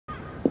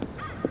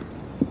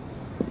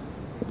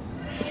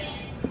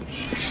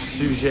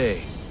Sujet,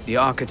 the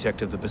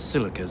architect of the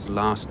Basilica's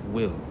last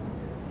will.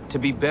 To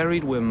be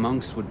buried where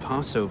monks would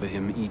pass over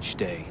him each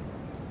day.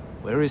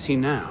 Where is he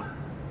now?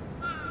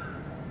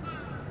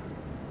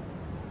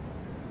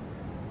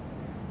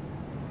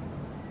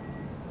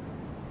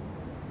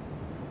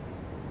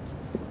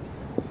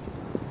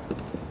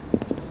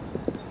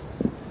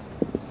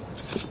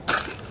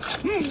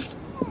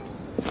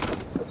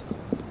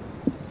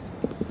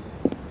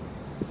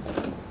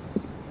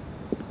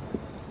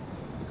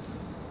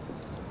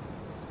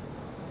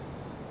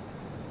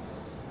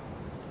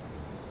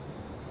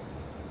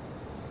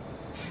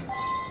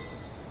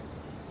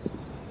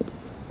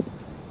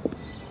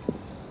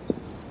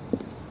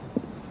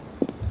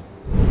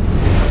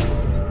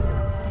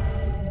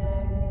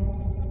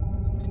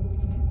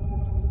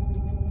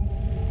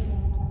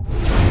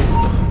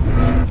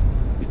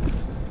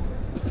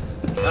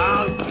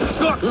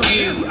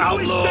 You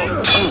outlaw!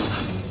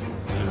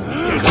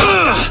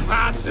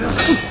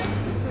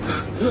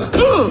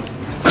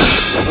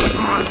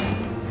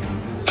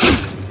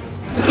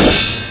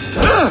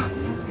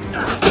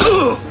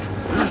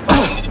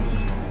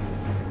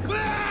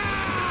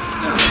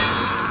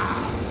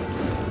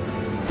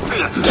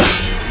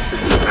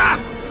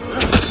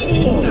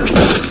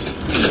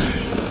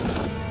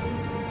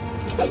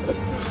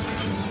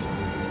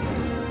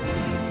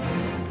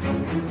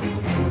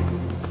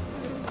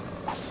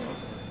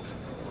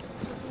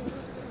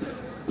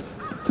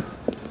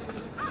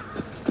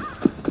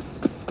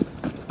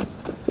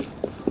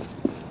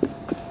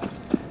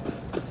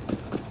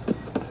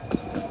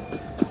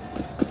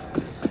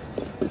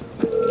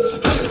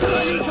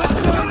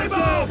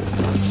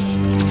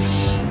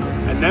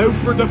 And now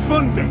for the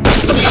fun bit.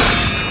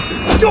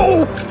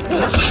 Go!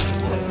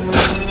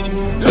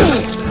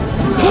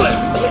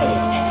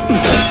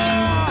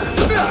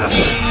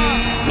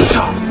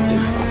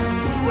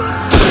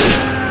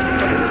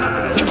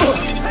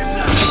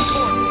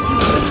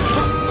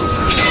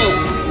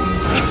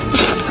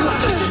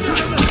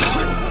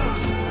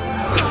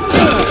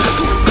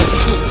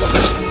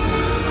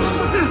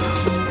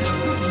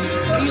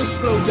 You'll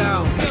slow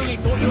down. I only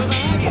thought you were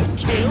an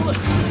kill.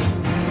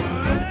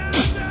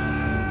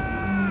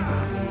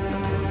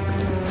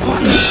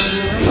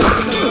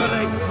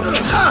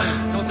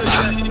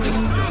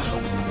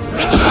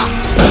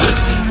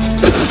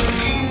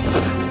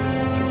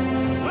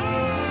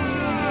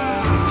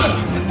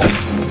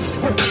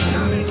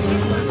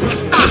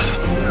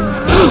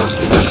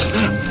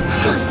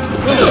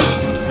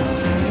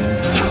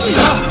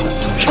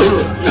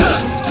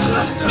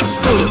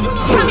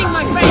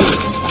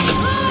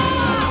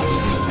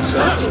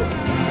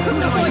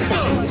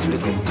 This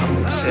little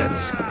public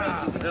service.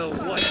 They'll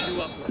wipe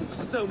you up with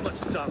so much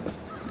dung.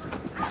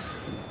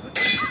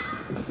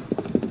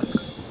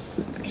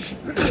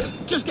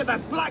 Just get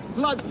that black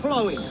blood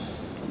flowing.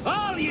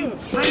 All you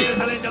traitors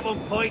will end up on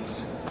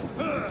points.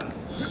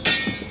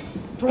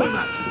 Throw him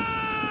out.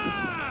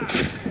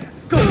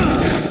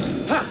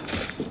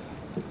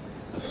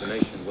 The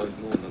nation won't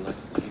mourn the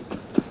life of you.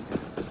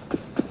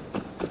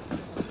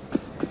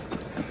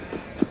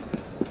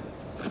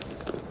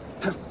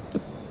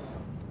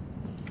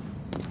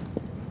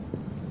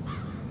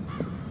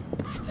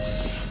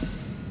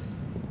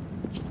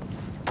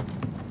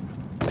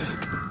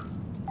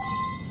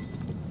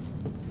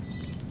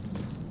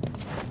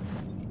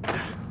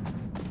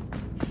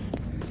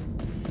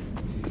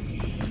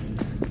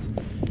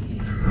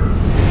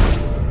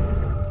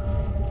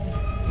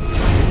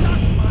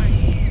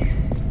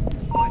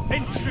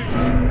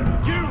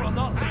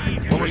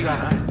 What was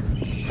that?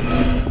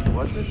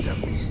 What the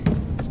devils?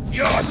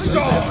 Your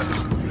sword!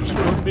 You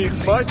don't need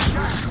much.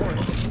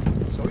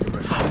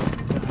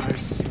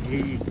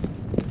 Mercy.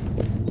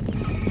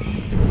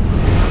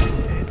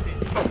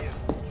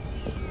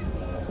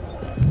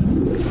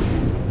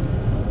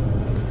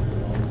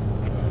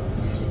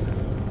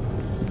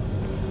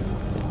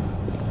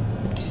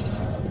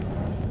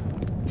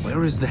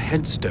 Where is the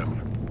headstone?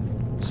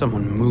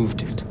 Someone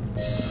moved it.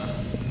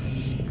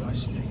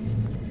 Disgusting.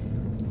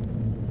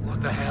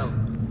 What the hell?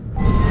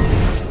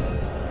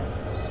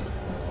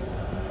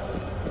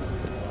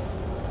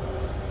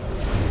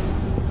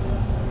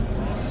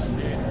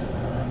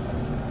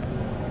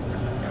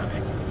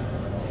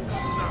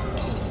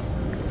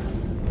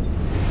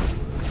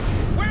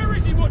 Where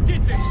is he? What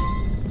did this?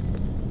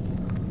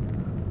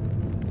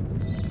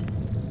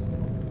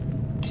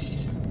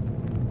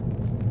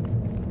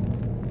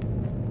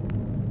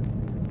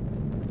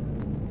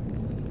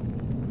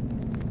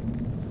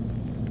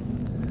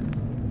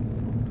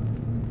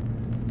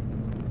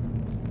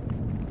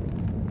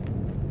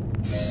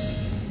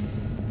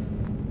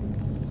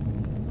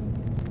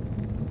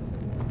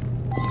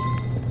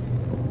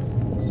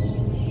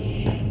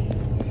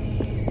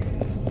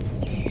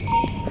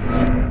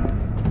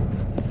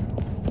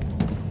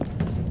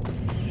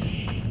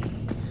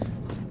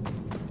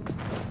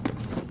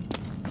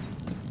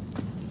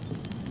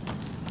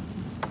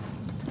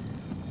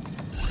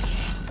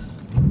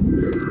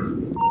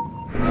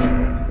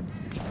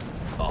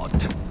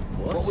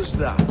 What was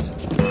that?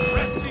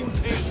 Rest in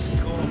peace,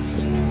 corpse.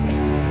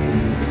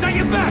 Is that that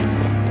your best?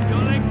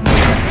 Your legs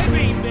are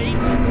heavy, mate.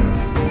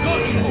 Got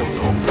you.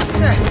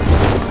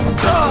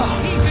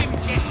 Keep him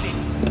guessing.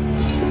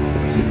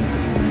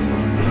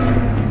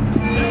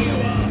 There you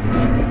are.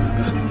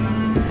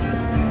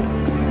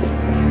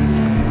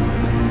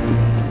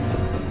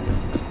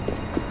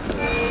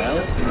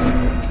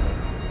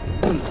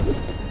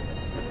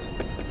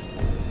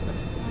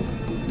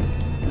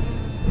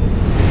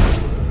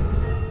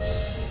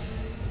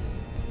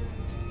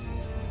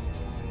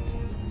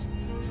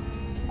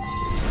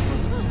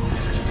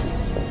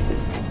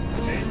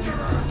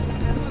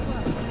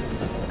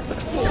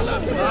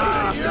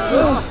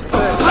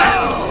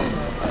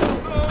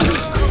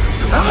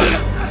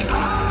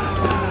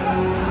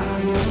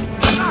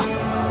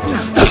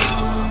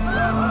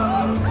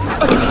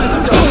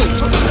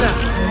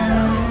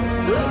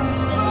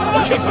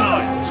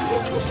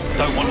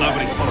 Don't want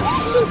nobody following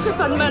us. Je ne ferai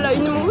pas de mal à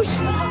une mouche.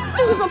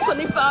 Ne vous en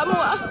prenez pas à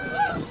moi.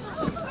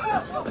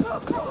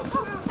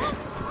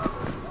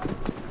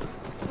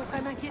 Tu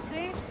devrais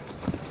m'inquiéter.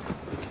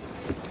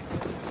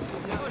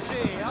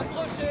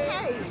 Approchez.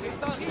 C'est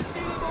par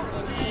ici, mon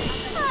petit.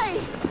 Hey!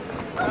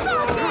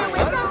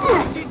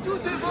 Ici,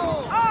 tout est bon.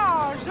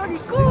 Oh, joli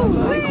coup,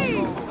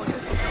 oui!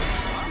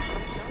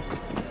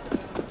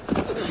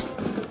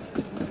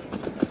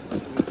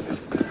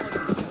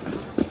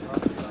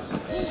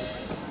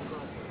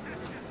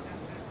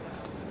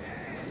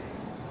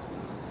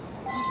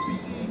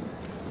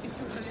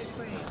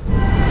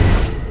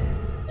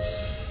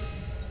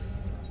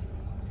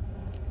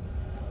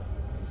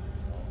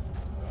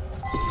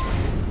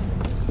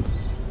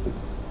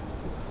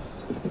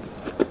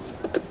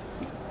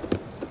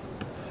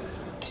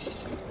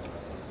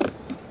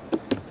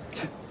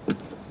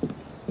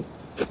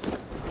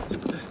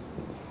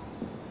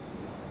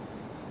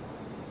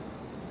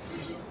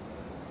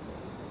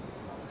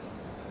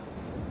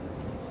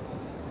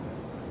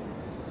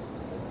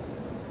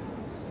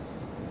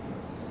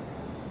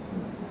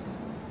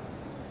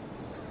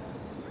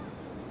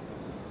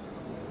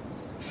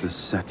 The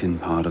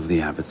second part of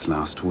the abbot's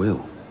last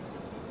will.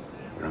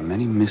 There are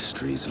many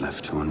mysteries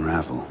left to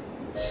unravel.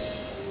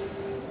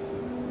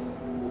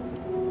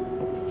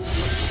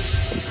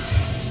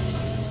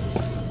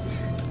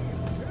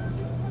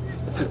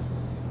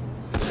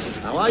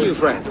 How are you,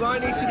 friend? Do I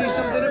need to do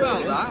something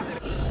about that?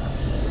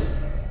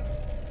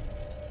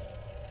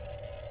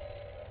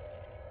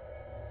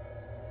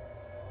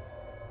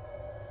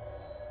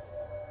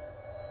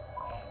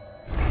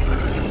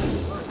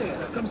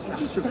 Comme ça.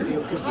 Qui se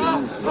préoccupe de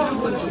nous?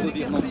 Pourquoi ce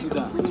revirement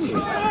soudain?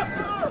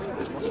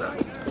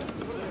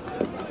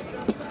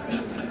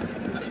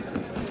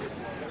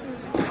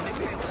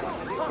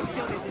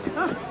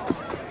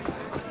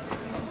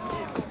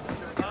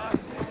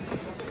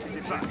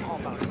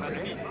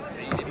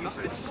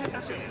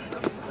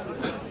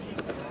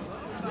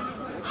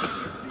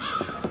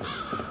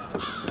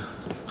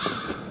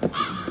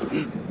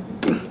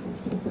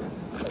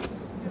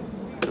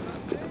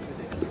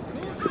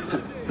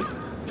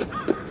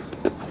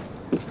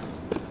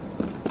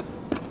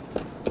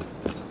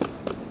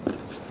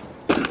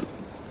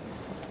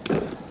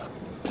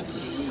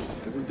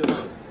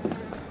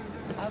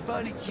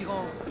 Abat les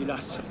tyrans.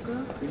 Hélas,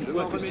 une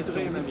fois que c'est ton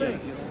navire.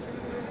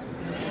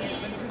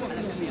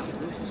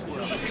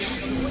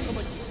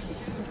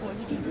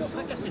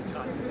 Fracasser le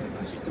crâne.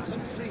 C'est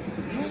insensé.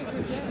 Non, ça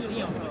ne fait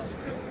rien encore.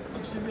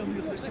 Ce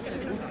murmure peut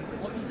fracasser le crâne.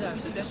 Envisage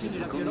de lâcher de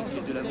la violence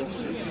et de l'amour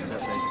sur les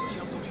s'achète.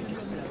 J'ai entendu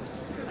dire cela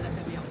aussi. À la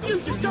taverne. You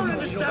just don't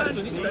understand.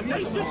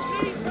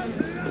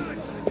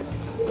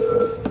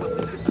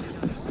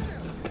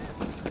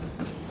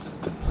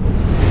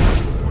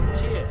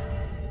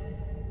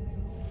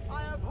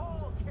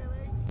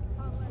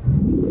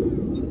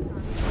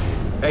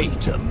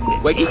 Wait a minute.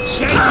 Wait,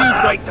 can you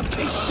break the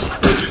peace?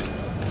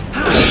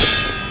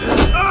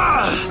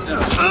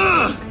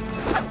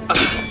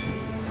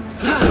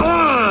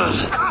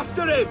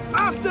 After him!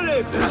 After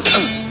him!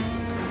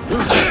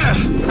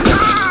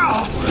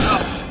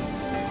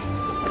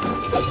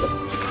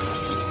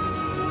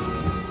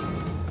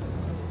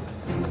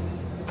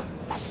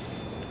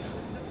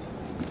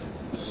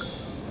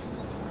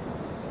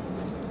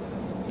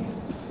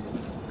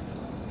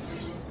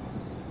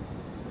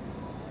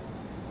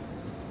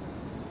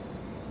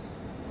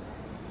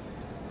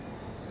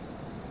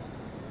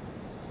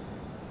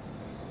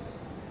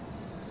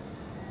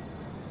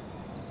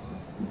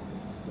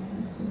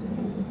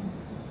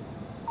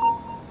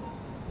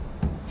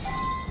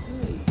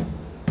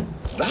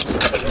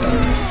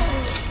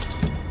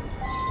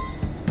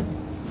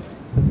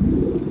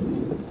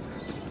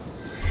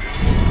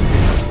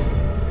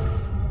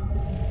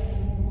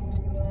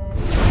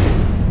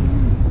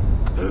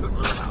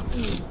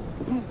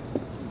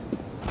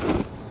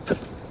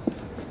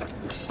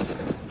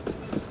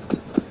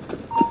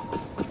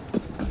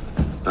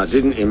 I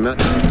didn't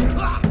imagine.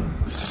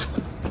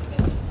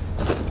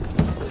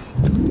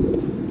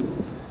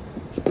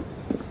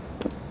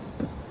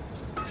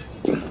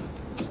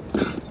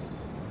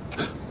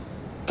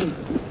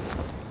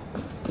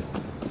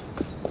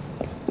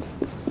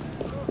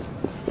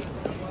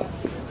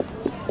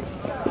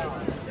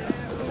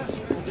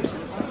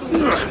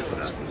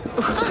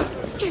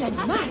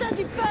 Assassin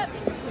du peuple!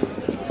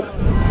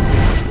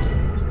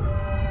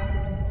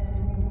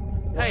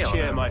 Hey,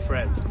 Cheer, my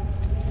friend.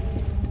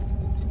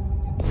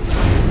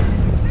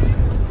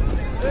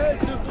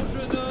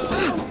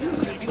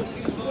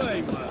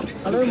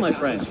 Hello, my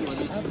friend.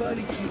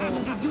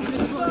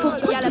 Pour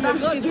qui à là-bas?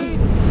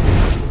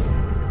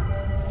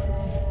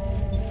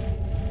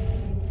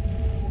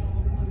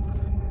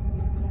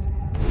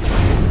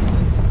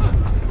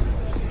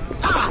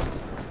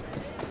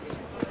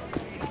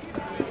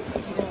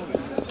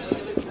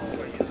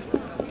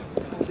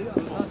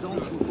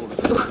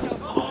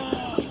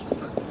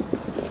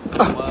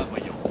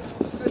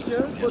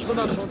 Votre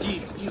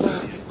marchandise,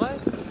 Yvan, vrai?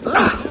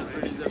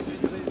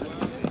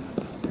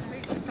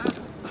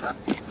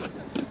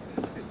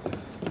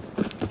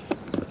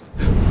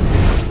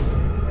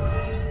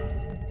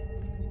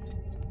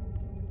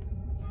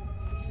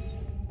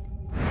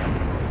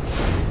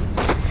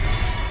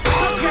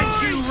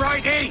 Get you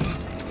right in!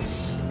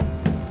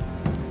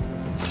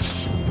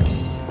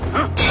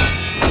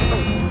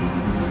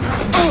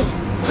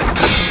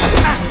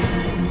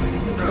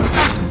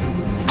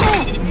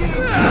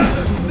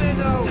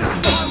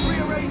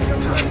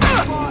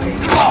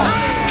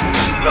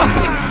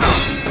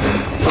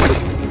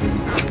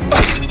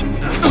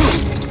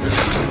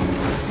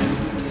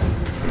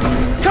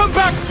 Come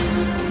back!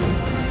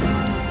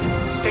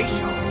 Stay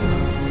sharp.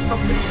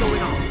 Something's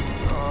going on.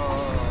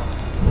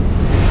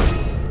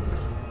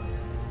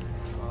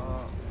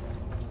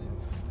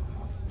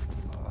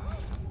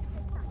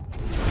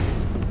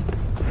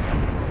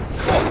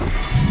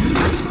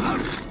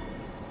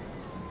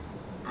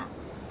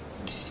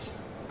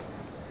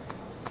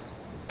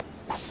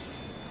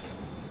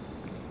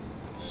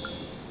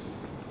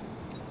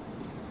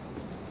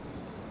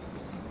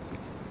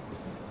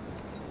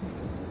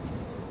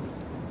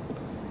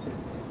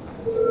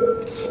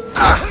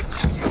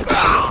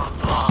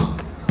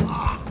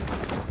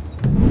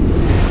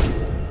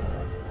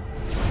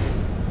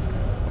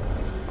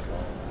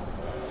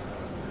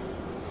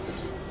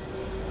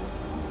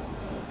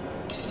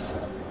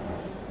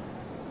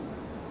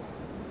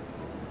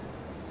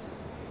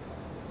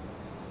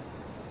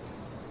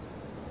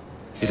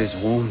 It is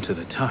warm to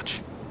the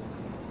touch.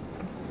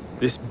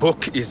 This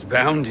book is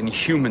bound in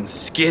human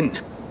skin.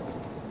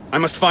 I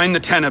must find the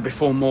tenor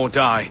before more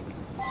die.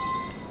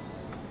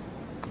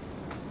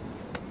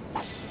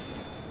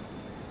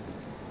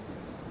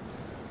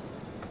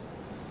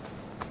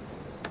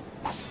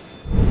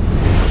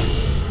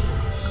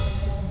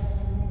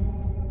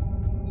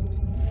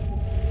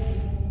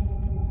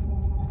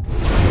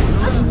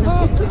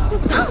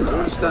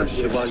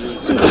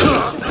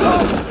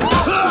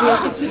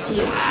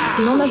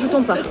 N'en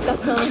ajoutons pas.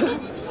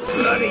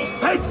 Bloody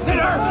head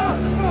sinner!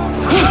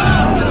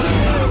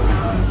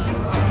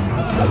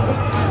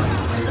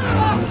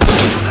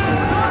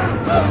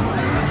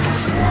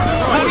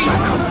 Where'd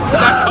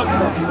that come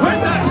from?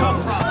 Where'd that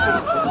come from?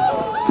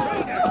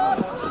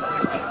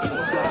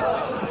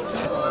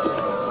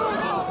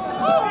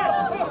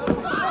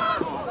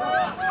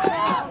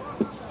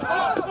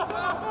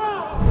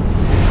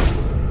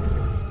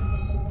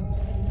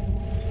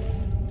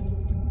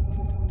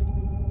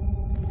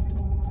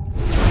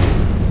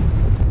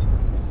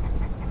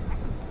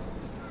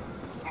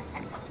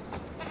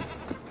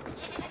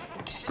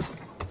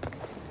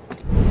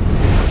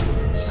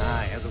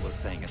 As I was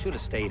saying, I should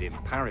have stayed in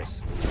Paris.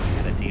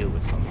 Had a deal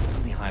with some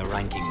really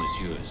high-ranking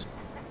messieurs.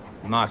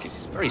 The market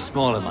is very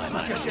small in my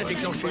mind.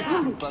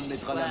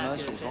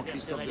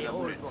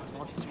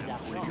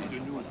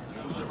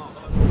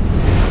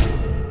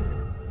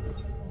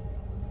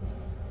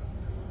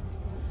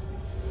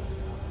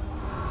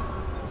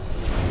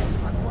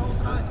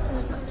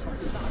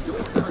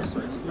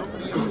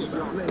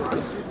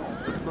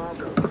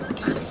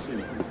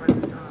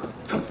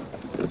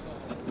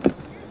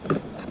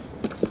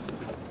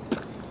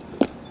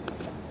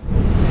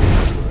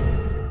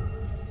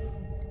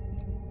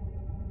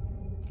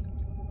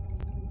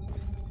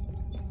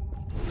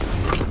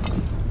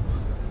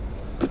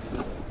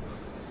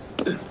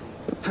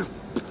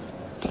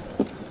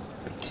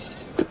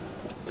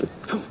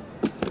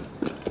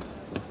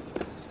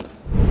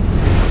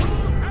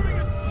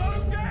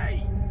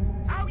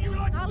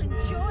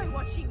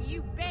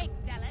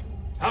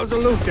 How's the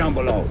loot down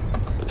below?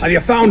 Have you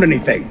found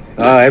anything?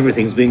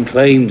 Everything's been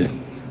claimed.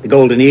 The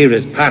golden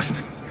era's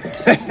past.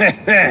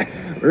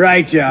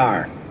 Right you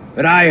are.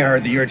 But I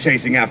heard that you're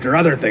chasing after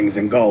other things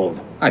in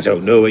gold. I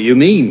don't know what you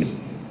mean.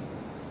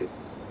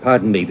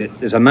 Pardon me,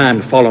 there's a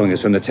man following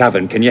us from the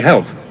tavern. Can you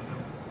help?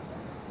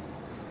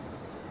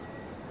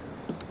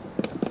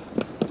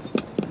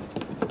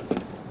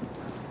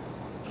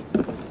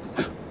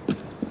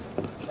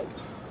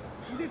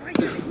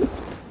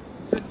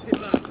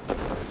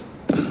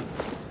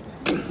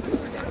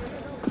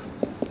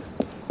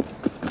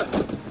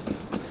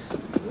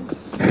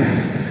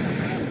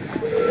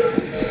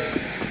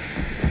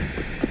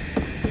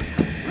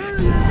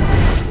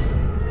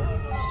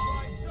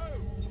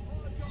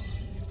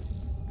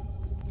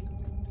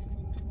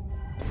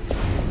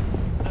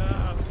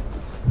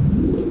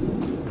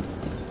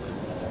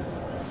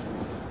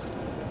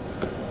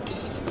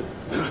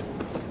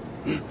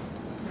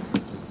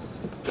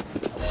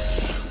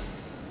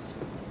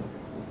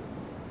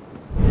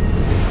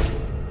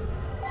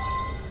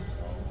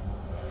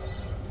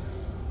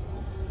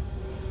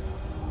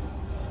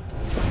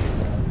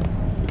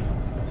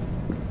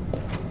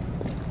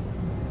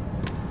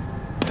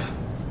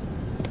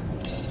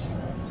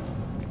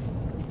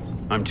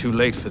 I'm too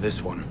late for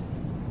this one.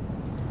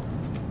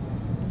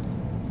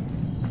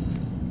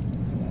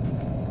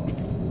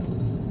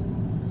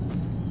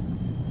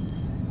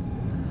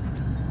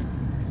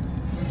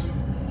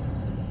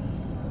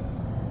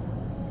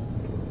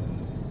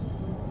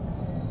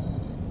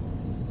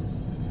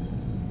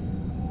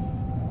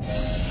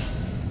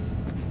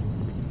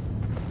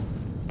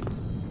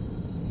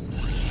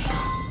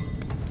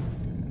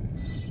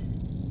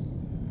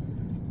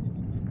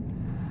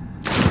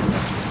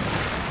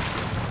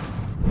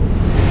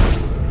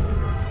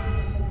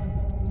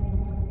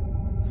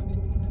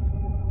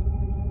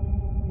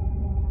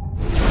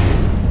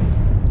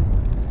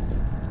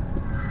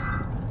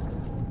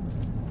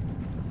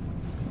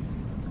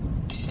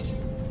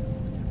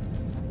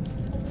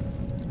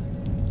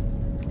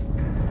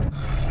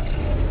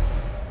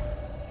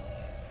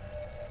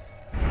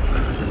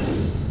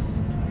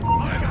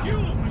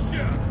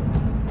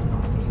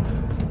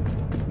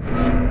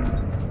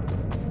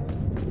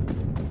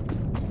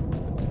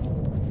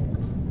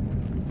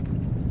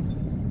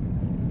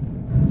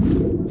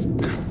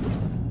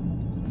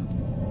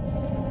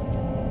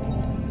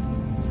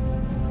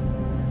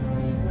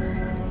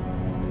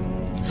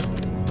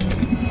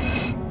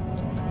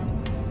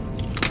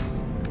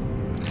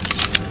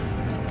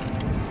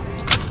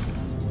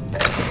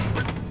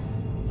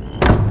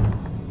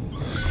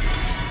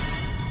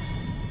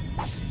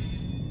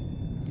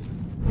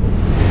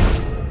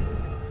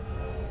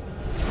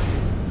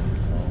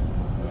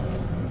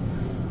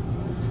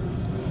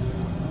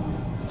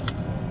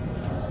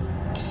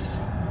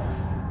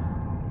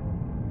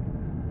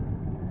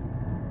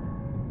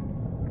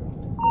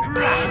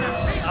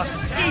 I'll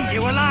skin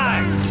you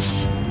alive!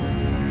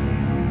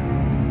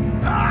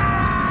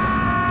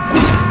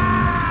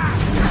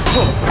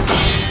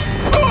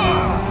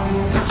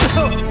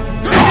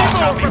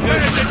 Shall be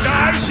good to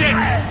die, shit!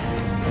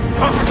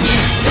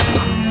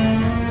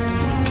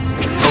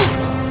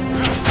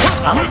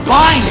 I'll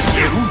blind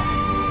you!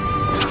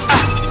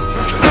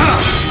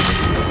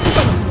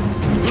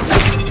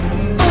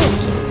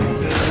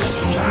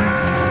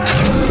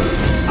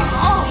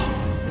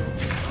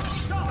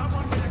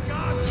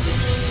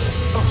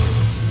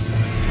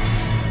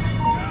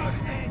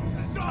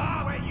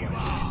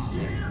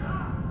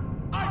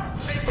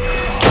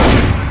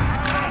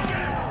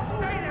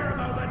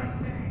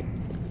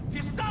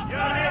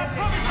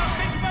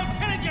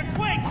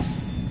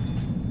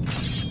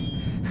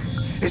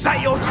 Is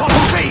that your top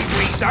speed,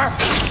 Peter?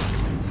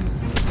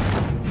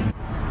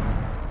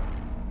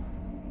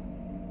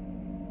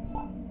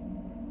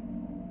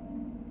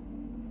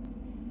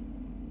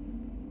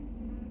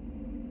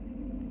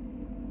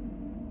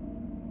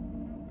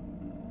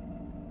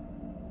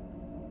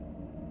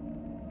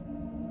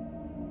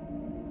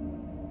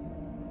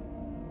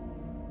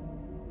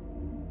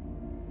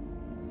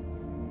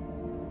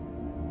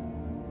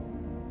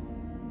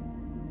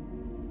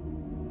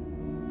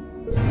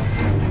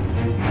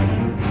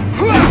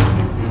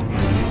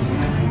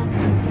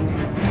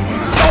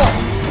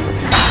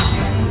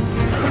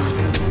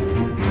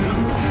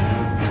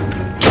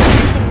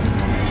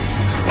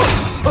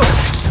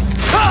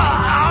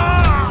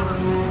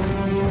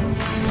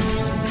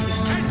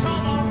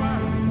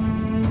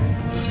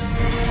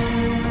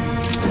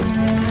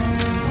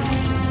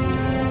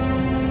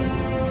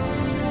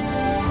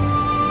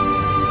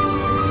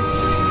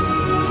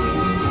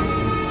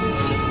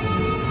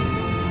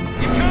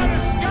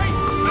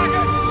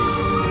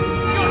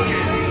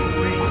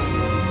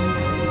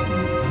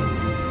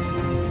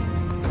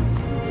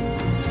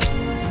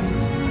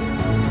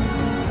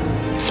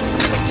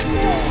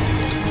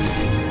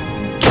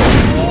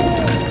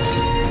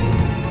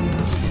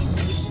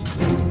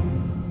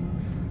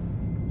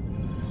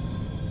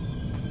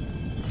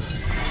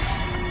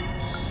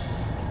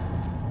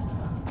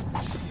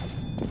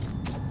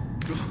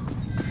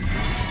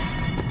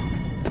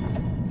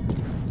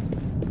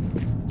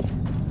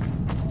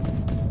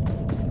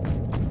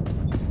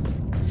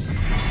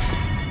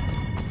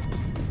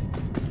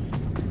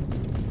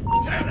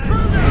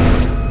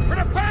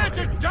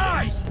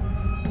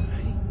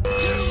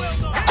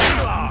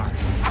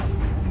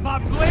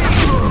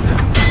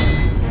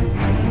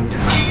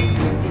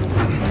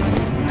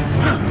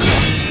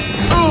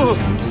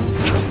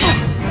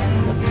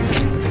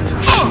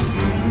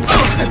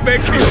 I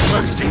beg for your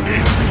mercy.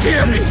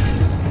 Hear me.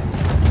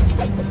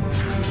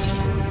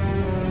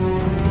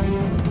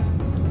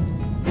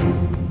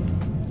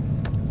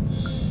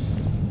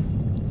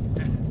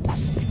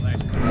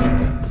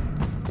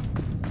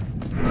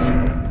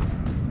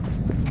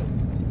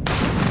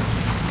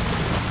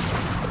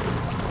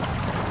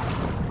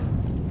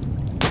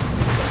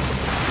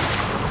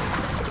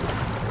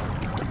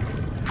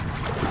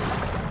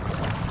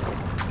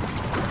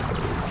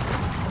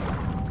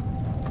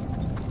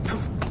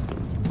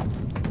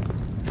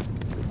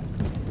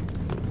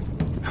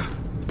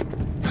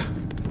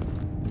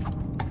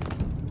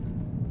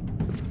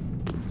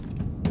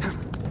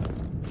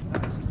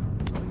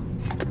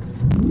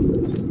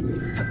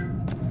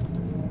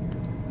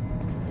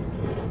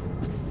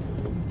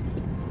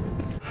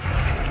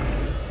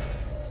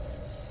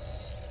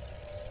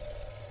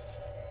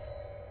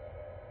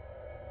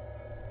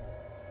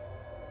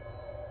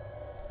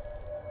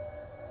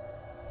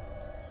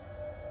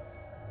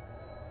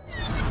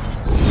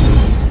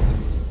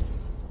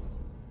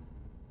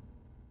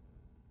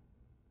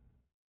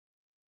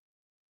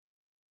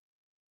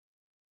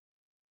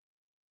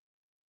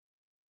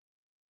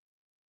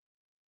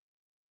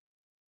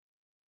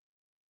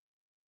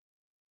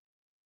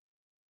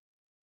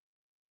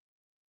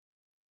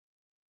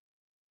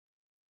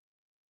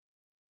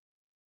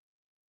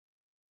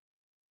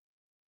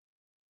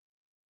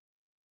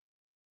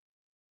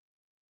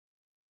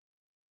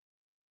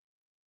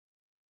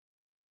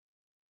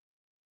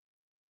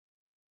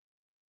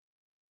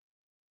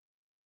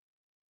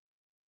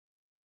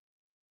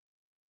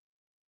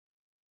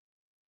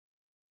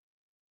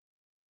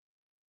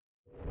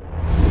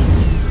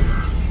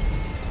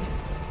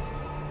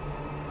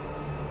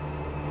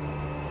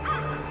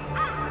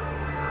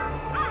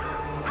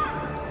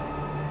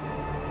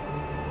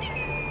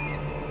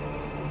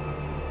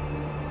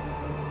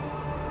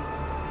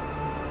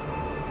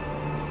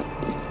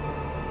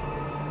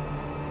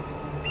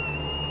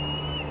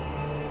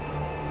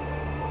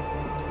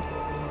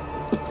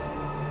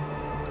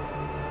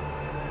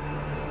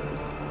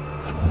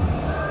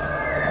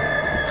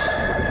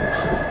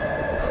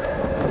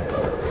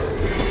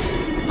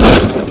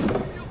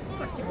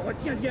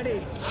 y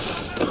aller.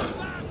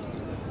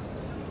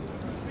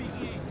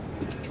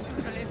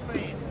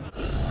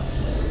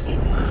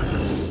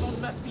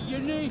 Ma fille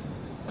aînée.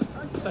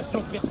 De toute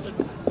façon, personne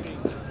ne voulait.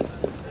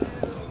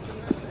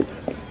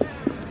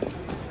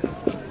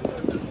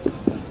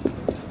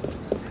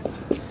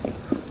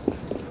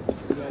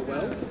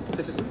 Well,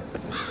 citizen.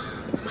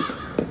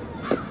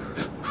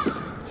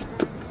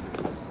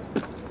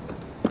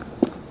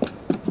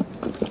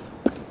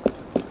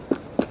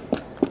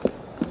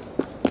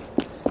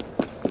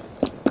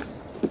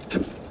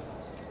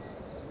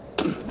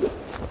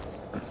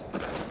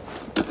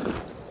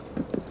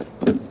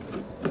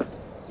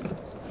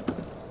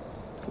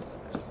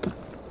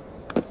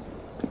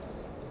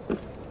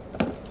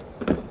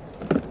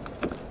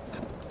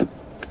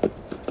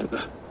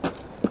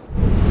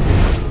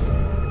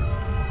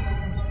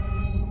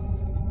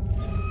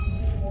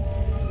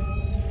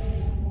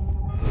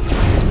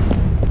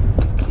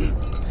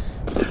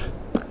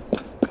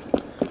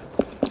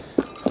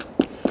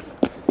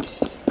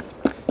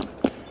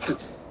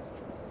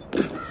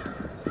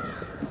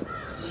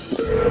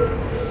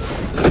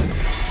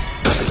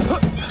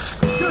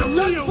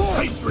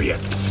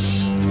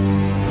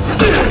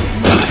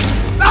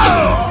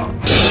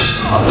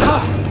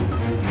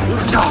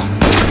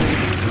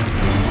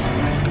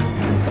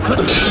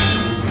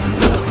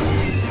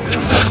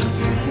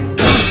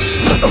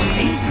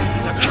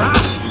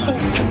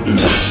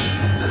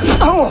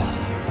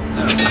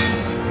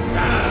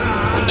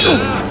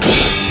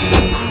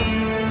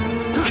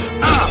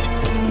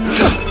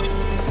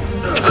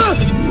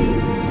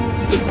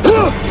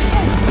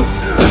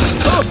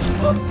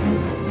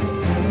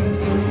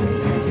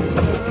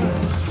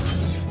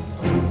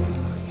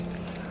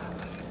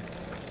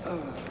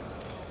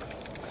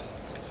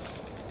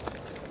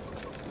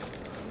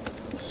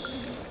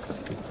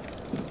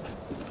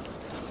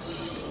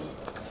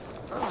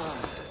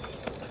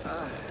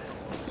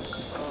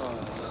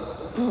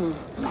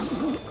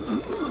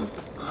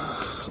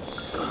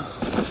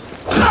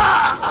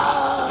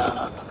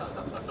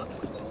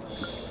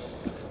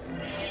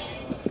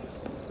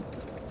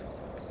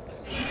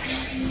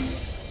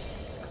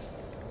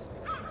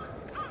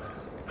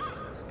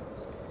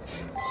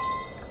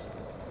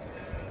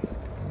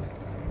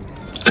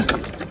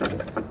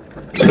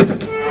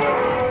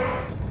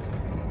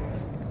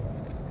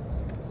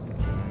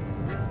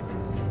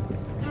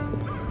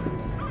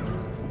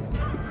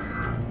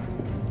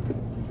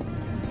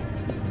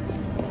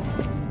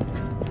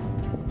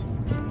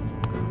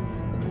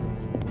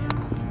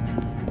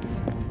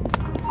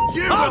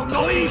 I'll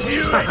believe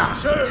you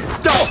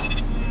too!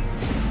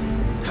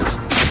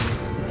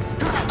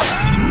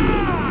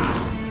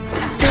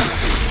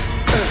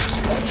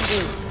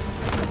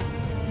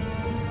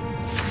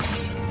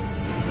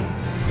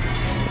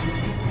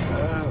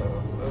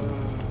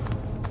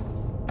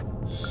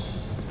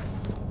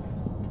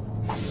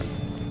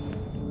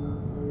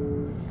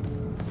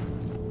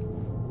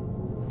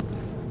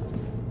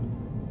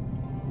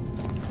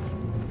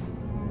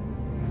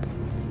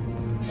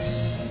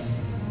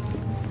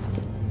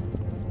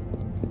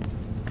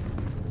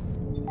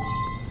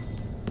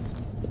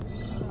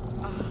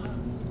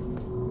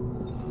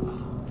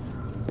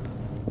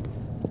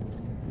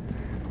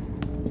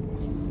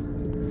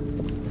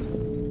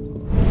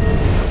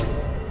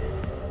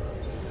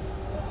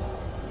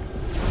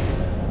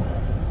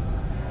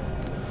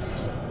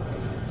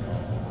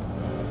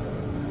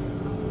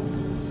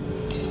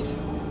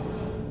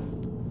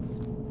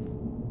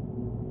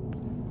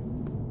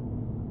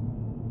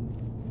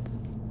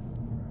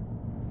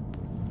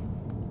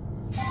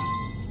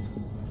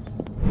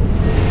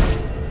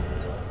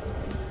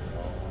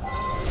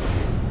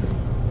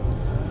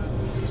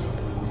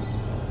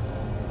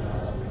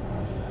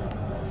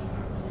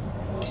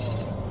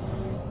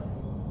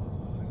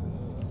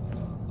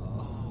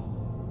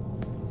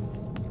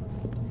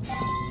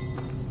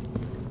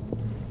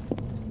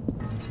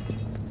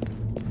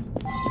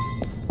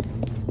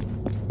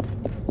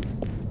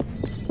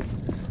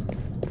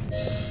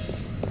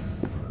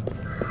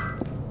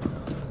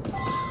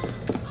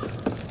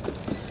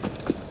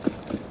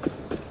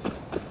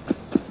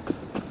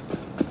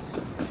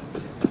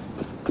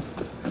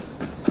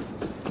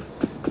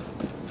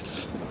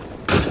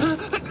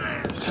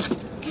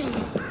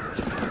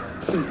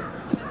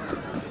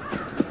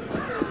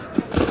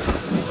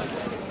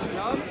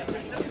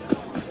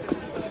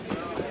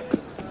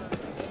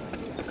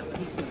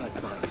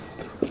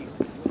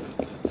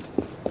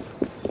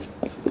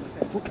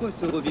 Pourquoi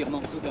ce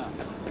revirement soudain?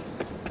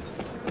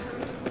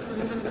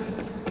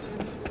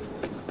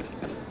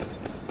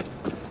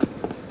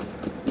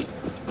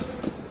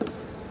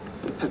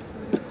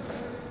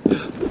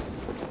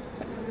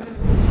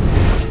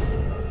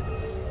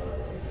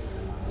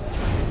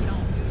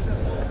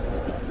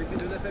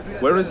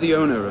 Where is the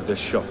owner of this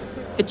shop?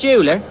 The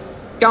jeweler?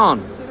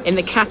 Gone. In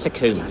the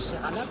catacombs.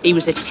 He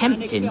was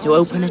attempting to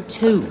open a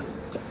tomb.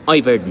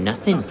 I've heard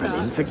nothing from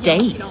him for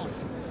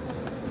days.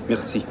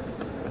 Merci.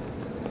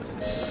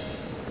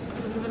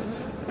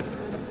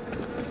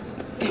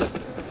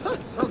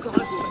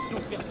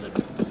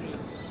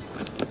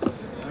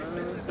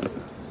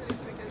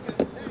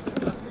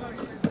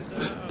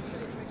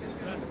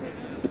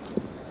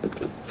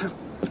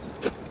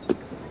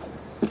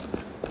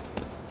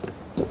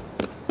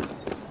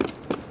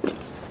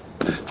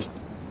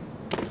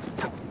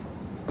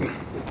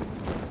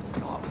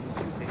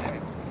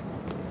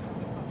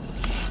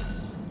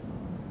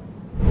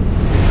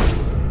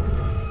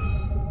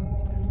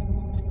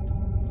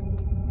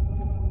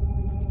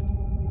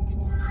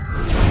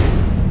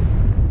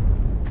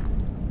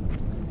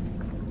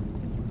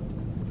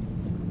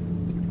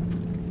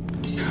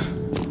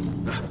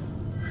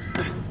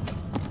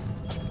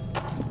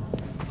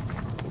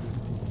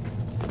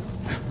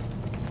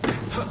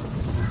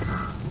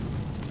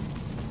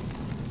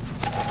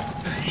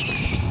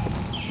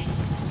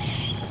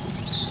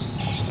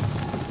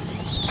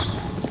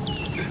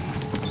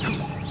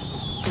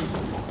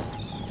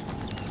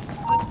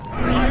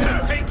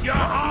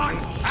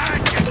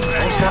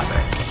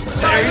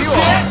 There you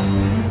are!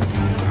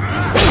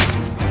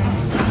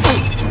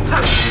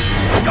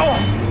 Go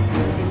on!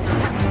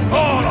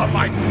 Fall on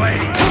my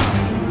blade!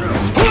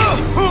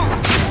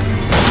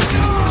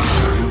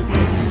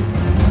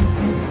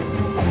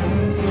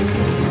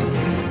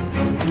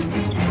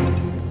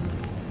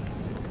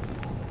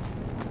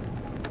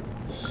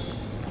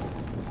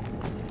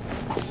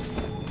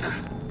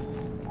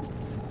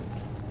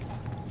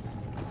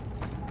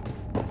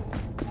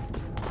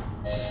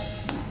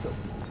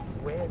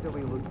 Where do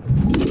we look?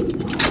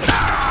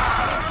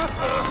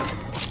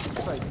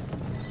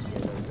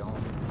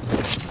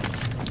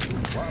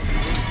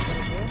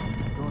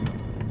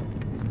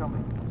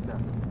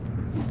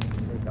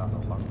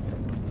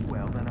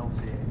 Well, then I'll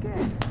say it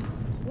again.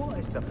 What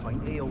is the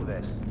point of all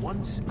this?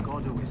 Once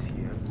Goddo is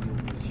here, we'll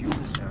resume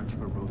the search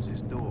for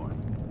Rose's door.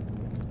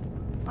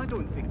 I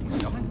don't think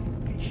he's coming.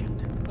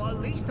 Patient. Well, at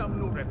least I'm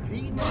no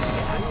repeating.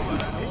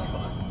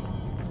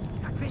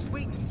 This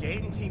week's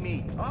getting to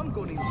me. I'm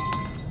going to leave.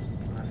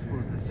 I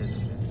suppose this is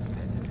a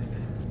bit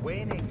repetitive.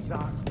 When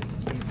exactly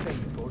do you think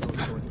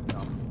Goddo's going to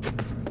come?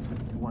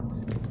 Once.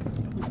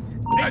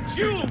 A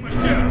duel,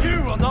 monsieur!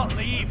 You will not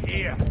leave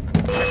here!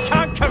 You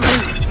can't come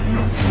in!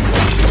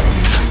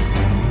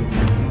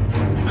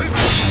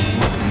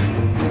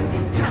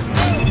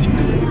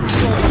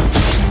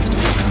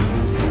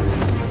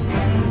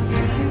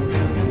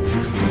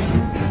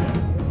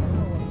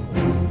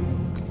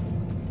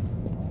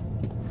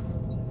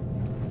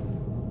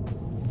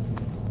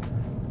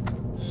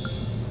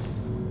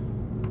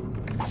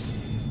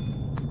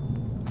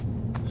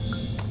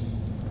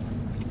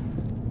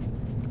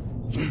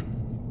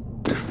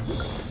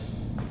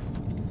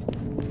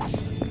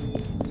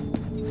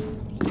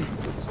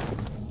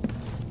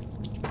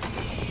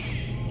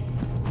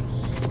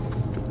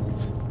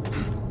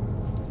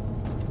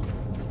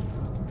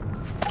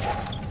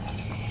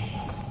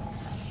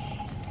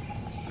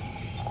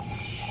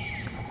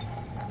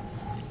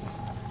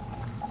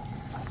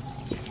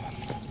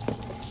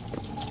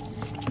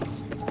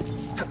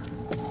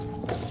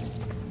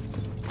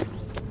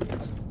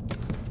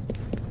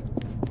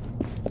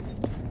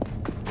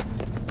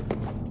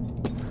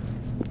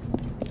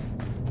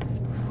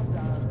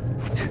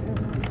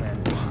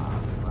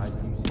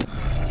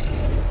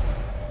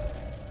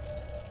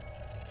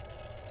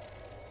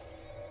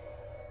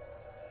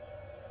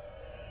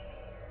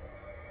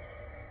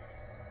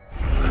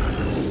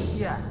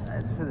 Yeah,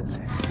 that's for the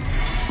next.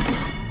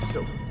 So,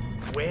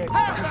 where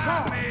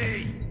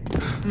me?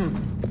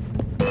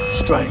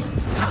 Straight.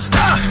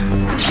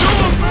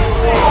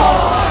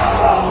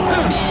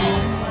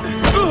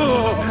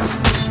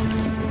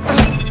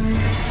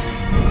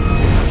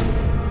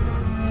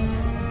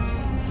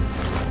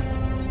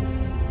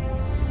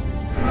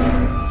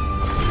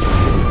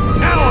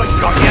 Now I've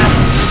got you!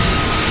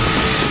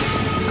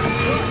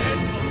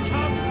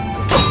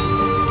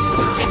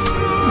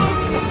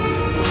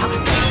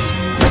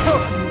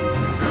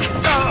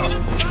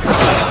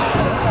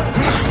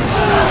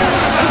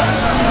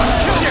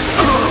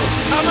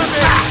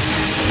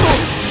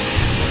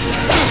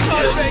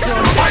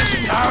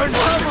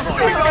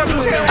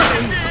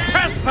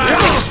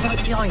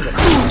 Behind them.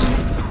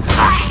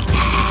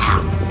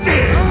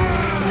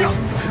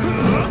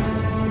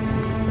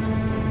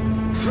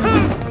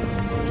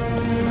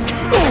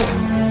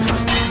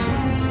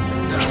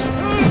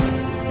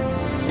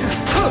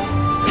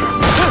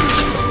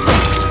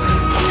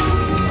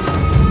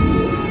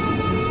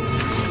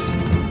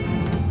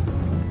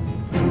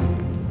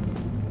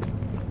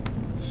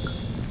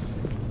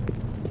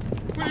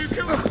 Will you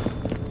kill us?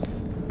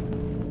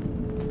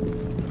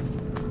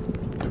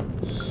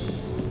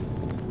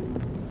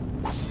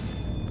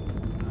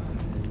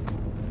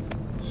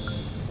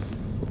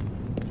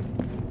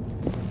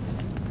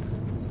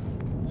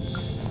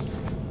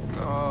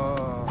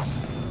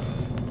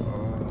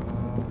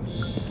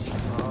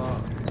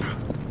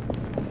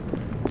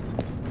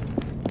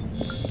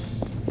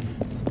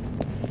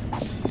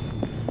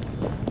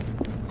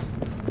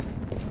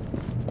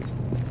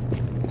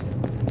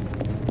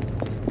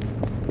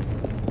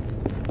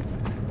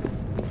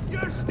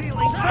 You're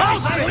stealing! I'll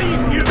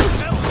leave you!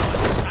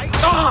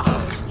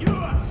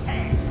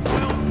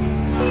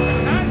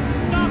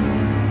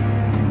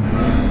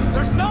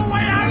 There's no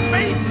way out,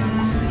 mate!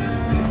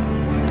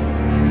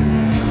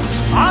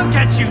 I'll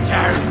get you,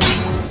 Terry!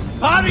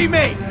 Party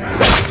me!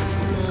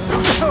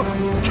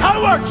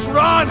 Cowards,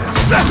 run!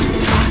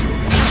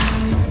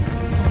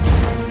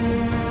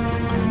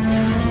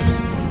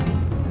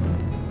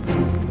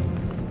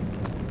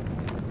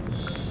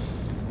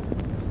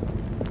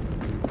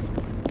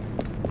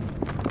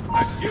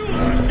 A duel,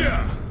 monsieur!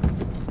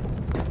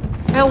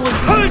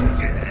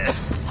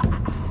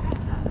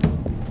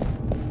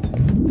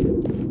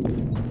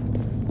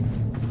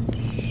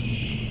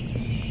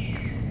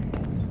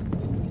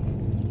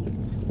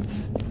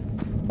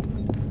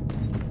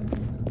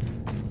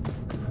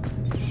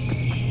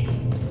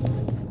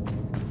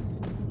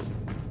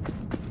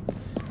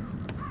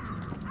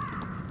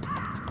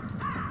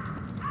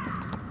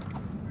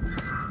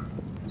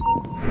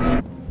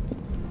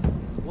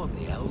 What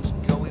the hell's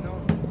going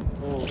on?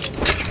 Oh,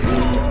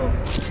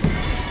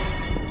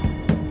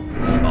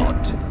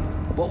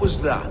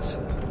 was that?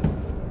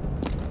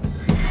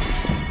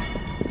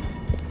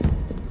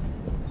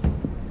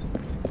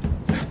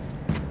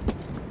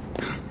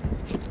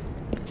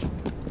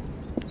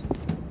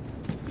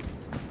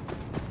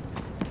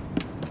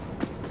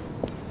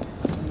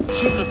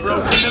 Shouldn't have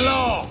broken the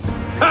law.